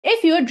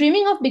If you are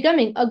dreaming of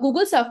becoming a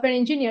Google software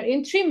engineer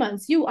in 3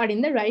 months, you are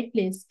in the right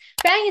place.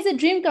 faang is a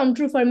dream come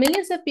true for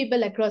millions of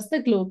people across the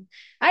globe.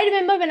 I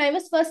remember when I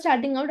was first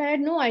starting out, I had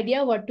no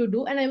idea what to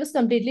do and I was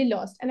completely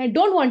lost. And I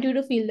don't want you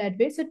to feel that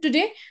way. So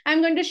today,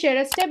 I'm going to share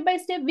a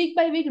step-by-step,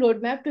 week-by-week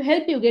roadmap to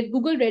help you get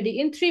Google ready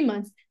in 3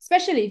 months,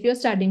 especially if you're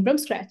starting from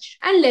scratch.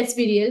 And let's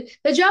be real,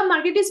 the job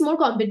market is more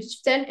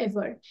competitive than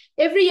ever.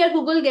 Every year,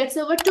 Google gets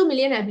over 2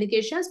 million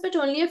applications, but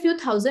only a few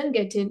thousand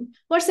get in.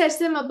 What sets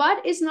them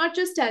apart is not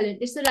just talent,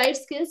 it's the right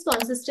skills,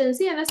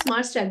 consistency, and a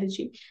smart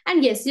strategy.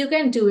 And yes, you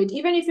can do it.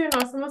 Even if you're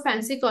not from a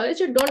fancy college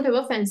or don't have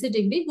a fancy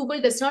degree,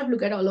 Google does not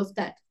look at all of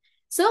that.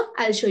 So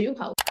I'll show you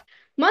how.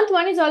 Month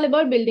 1 is all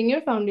about building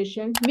your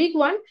foundation. Week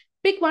 1,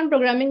 pick one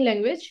programming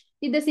language,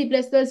 either C++,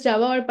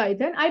 Java, or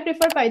Python. I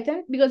prefer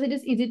Python because it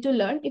is easy to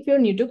learn if you're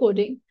new to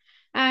coding.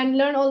 And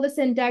learn all the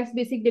syntax,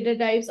 basic data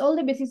types, all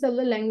the basics of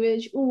the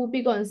language,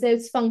 OOP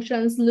concepts,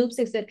 functions, loops,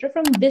 etc.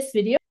 from this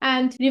video.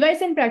 And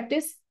revise and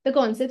practice the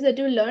concepts that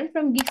you learned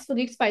from Geeks for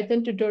Geeks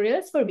Python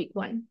tutorials for week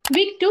 1.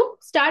 Week 2,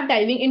 start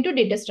diving into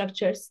data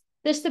structures.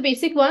 Just the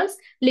basic ones,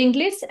 linked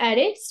list,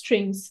 array,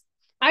 strings.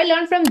 I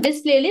learned from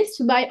this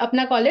playlist by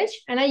Apna College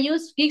and I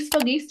used Geeks for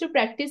Geeks to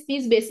practice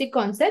these basic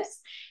concepts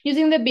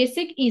using the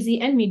basic,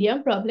 easy and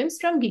medium problems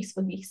from Geeks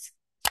for Geeks.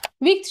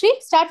 Week 3,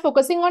 start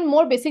focusing on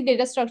more basic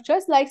data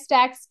structures like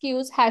stacks,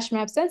 queues, hash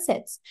maps, and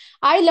sets.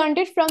 I learned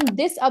it from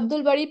this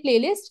Abdul Bari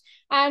playlist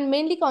and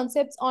mainly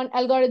concepts on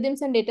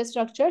algorithms and data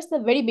structures, the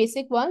very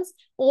basic ones,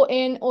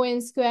 ON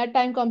square,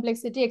 time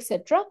complexity,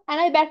 etc. And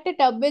I backed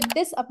it up with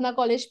this Apna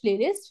College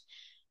playlist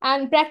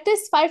and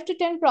practice 5 to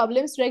 10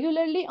 problems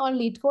regularly on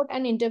LeetCode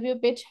and interview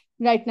pitch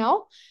right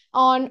now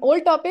on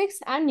old topics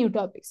and new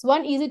topics.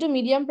 One easy to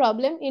medium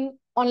problem in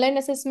online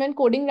assessment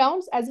coding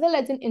rounds as well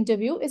as an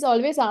interview is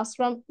always asked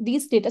from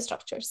these data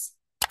structures.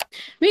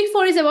 Week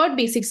 4 is about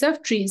basics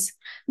of trees.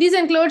 These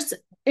includes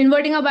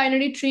inverting a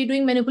binary tree,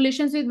 doing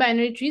manipulations with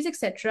binary trees,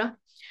 etc.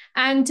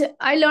 And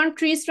I learned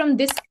trees from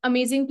this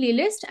amazing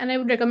playlist and I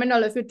would recommend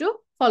all of you to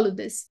follow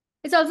this.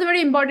 It's also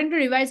very important to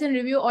revise and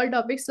review all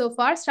topics so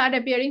far. Start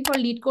appearing for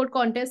LeetCode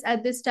contests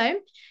at this time.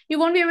 You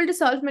won't be able to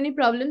solve many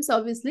problems,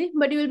 obviously,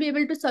 but you will be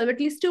able to solve at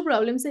least 2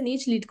 problems in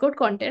each LeetCode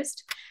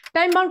contest.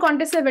 Time-bound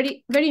contests are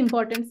very, very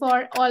important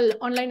for all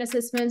online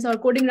assessments or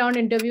coding round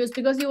interviews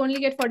because you only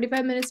get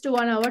 45 minutes to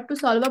 1 hour to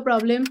solve a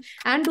problem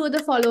and do the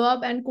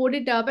follow-up and code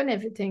it up and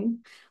everything.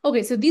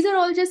 Okay, so these are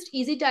all just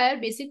easy tier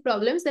basic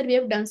problems that we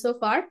have done so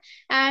far.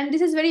 And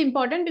this is very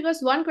important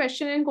because one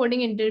question in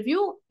coding interview,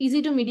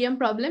 easy to medium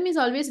problem, is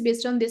always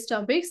based on these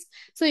topics.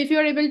 So if you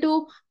are able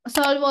to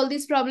solve all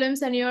these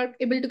problems and you are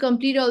able to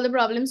complete all the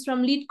problems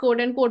from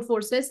LeetCode and Code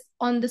Forces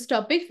on this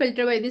topic,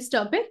 filter by this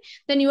topic,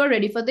 then you are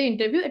ready for the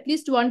interview. At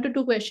least 1 to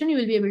 2 questions you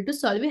will be able to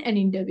solve in an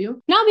interview.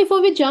 Now,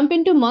 before we jump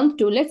into month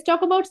 2, let's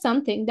talk about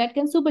something that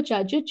can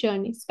supercharge your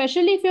journey,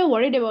 especially if you're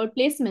worried about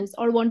placements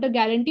or want a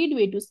guaranteed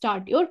way to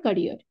start your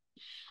career.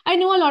 I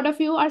know a lot of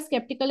you are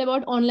skeptical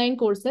about online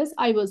courses.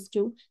 I was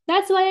too.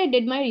 That's why I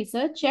did my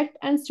research, checked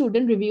and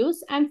student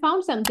reviews and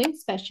found something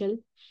special.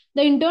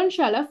 The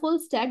Internshala Full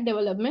Stack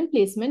Development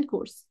Placement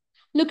course.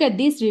 Look at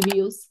these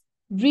reviews.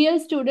 Real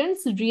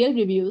students, real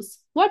reviews.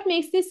 What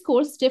makes this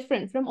course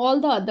different from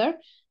all the other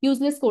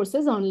useless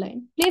courses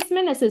online?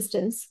 Placement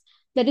assistance.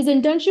 That is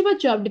internship or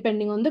job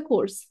depending on the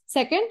course.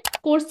 Second,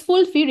 course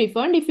full fee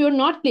refund if you're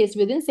not placed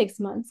within 6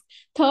 months.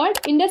 Third,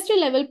 industry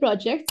level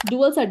projects,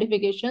 dual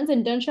certifications,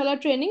 Internshala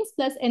trainings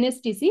plus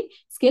NSTC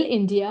Skill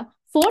India.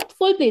 Fourth,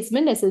 full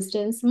placement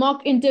assistance,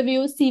 mock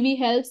interviews, CV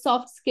help,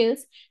 soft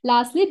skills.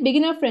 Lastly,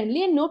 beginner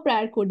friendly and no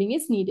prior coding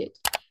is needed.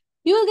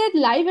 You will get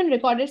live and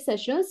recorded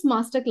sessions,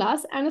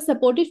 masterclass, and a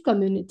supportive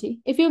community.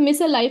 If you miss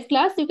a live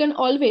class, you can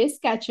always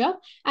catch up.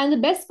 And the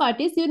best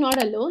part is you're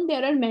not alone.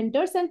 There are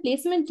mentors and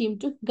placement team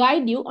to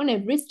guide you on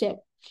every step.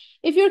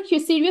 If you're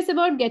serious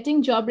about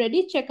getting job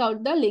ready, check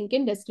out the link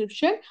in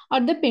description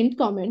or the pinned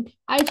comment.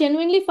 I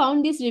genuinely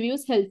found these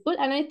reviews helpful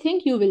and I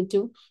think you will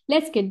too.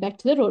 Let's get back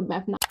to the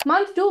roadmap now.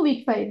 Month 2,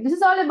 week 5. This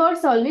is all about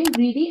solving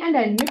greedy and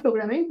dynamic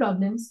programming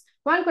problems.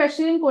 One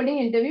question in coding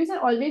interviews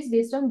are always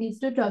based on these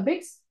 2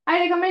 topics.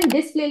 I recommend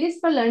this playlist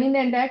for learning the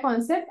entire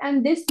concept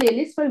and this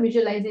playlist for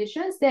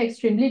visualizations. They're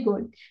extremely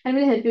good and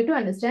will help you to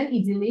understand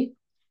easily.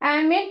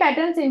 And main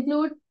patterns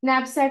include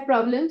knapsack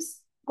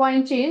problems,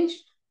 coin change,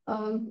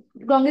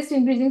 longest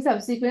increasing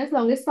subsequence,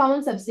 longest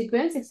common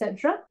subsequence,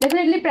 etc.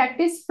 Definitely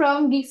practice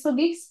from Geeks for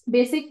Geeks,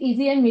 basic,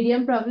 easy and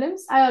medium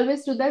problems. I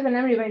always do that when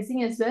I'm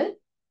revising as well.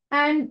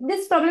 And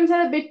these problems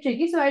are a bit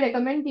tricky, so I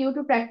recommend you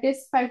to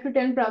practice 5 to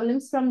 10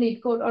 problems from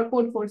LeetCode or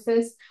Code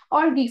Forces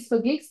or Geeks for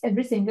Geeks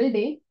every single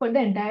day for the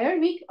entire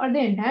week or the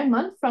entire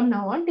month from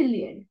now on till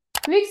the end.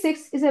 Week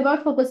 6 is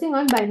about focusing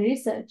on binary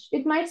search.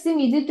 It might seem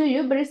easy to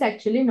you, but it's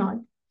actually not.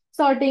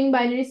 Sorting,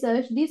 binary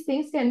search, these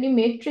things can be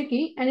made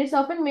tricky, and it's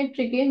often made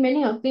tricky in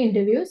many of the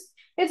interviews.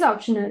 It's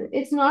optional.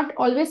 It's not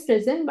always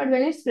present, but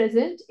when it's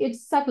present,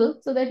 it's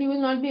subtle so that you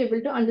will not be able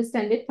to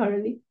understand it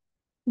thoroughly.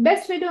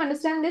 Best way to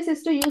understand this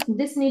is to use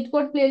this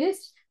LeetCode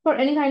playlist for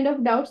any kind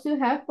of doubts you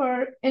have,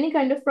 for any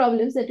kind of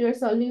problems that you are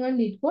solving on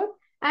LeetCode.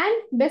 And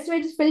best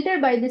way to filter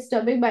by this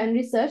topic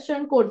binary search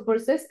on code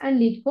forces and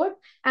lead code,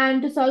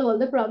 and to solve all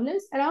the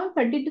problems. Around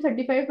 30 to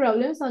 35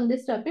 problems on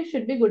this topic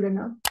should be good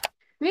enough.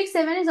 Week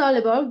 7 is all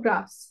about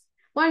graphs.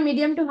 One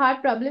medium to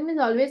hard problem is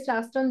always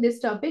asked on this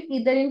topic,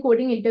 either in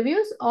coding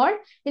interviews or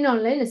in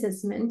online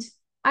assessment.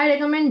 I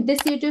recommend this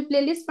YouTube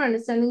playlist for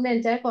understanding the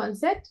entire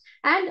concept,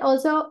 and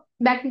also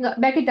back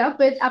it up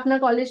with Apna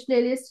College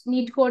playlist,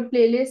 Neat Code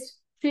playlist,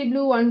 3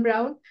 Blue, 1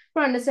 Brown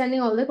for understanding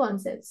all the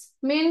concepts.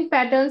 Main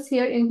patterns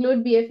here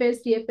include BFS,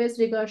 TFS,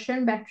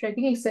 regression,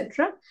 backtracking,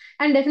 etc.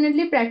 And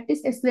definitely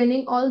practice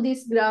explaining all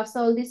these graphs,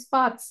 all these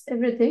paths,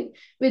 everything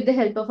with the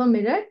help of a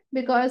mirror,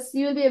 because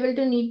you will be able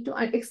to need to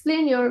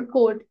explain your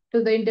code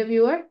to the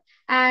interviewer,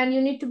 and you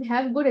need to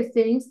have good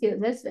explaining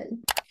skills as well.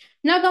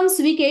 Now comes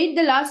week 8,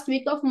 the last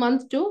week of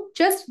month 2.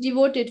 Just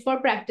devote it for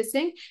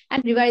practicing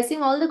and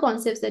revising all the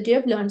concepts that you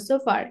have learned so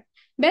far.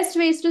 Best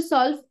ways to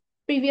solve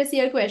previous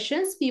year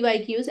questions,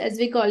 PYQs as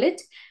we call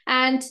it,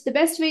 and the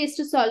best way is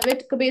to solve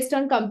it based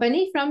on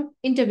company from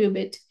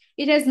InterviewBit.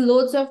 It has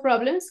loads of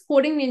problems.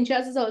 Coding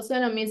Ninjas is also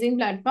an amazing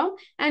platform,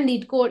 and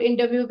LeetCode,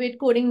 InterviewBit,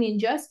 Coding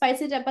Ninja.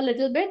 Spice it up a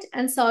little bit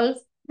and solve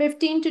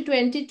 15 to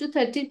 20 to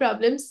 30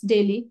 problems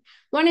daily.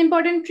 One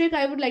important trick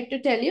I would like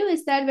to tell you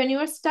is that when you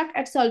are stuck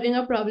at solving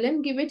a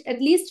problem, give it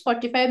at least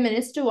 45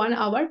 minutes to 1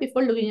 hour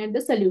before looking at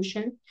the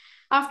solution.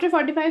 After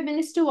 45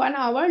 minutes to 1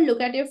 hour,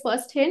 look at your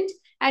first hint,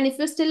 and if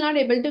you're still not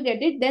able to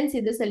get it, then see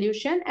the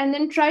solution and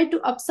then try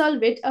to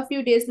upsolve it a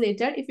few days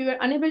later if you were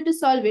unable to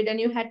solve it and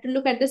you had to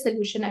look at the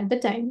solution at the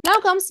time. Now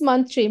comes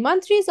month 3.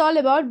 Month 3 is all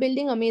about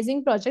building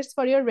amazing projects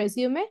for your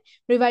resume,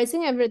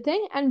 revising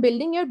everything, and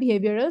building your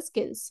behavioral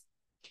skills.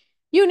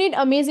 You need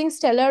amazing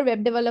stellar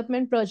web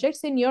development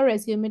projects in your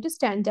resume to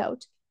stand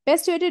out.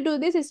 Best way to do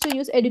this is to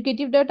use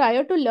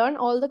educative.io to learn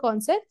all the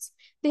concepts.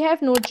 They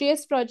have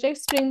Node.js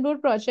projects, Spring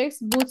Boot projects,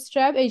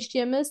 Bootstrap,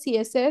 HTML,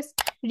 CSS,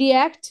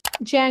 React,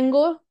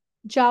 Django,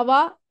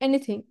 Java,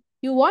 anything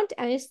you want,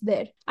 and it's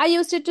there. I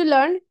used it to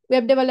learn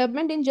web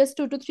development in just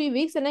 2 to 3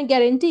 weeks, and I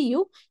guarantee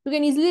you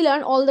can easily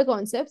learn all the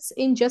concepts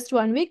in just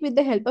 1 week with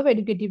the help of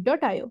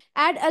educative.io.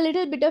 Add a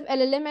little bit of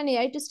LLM and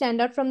AI to stand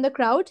out from the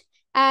crowd.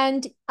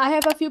 And I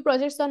have a few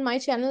projects on my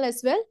channel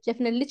as well.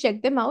 Definitely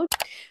check them out.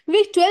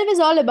 Week 12 is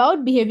all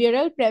about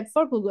behavioral prep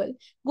for Google.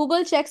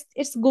 Google checks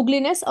its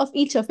googliness of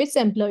each of its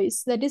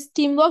employees. That is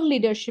teamwork,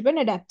 leadership, and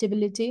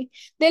adaptability.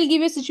 They'll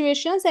give you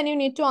situations and you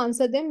need to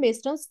answer them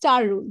based on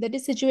STAR rule. That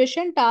is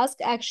situation, task,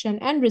 action,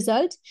 and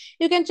result.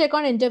 You can check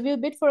on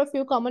InterviewBit for a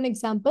few common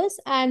examples.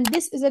 And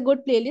this is a good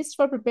playlist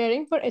for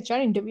preparing for HR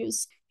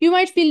interviews. You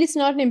might feel it's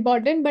not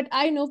important, but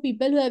I know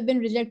people who have been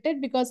rejected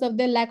because of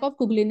their lack of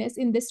googliness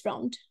in this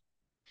round.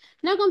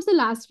 Now comes the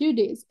last few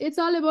days. It's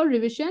all about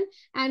revision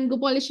and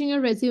polishing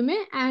your resume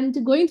and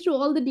going through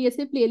all the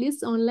DSA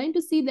playlists online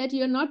to see that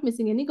you're not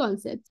missing any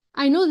concepts.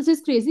 I know this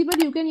is crazy,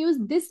 but you can use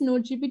this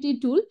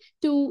NoteGPT tool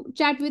to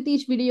chat with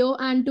each video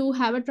and to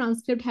have a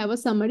transcript, have a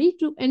summary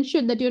to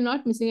ensure that you're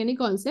not missing any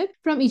concept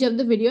from each of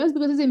the videos,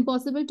 because it's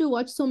impossible to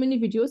watch so many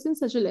videos in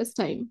such a less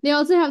time. They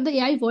also have the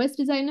AI voice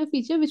designer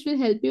feature, which will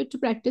help you to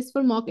practice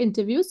for mock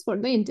interviews for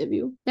the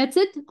interview. That's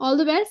it. All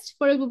the best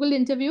for a Google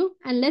interview,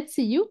 and let's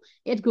see you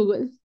at Google.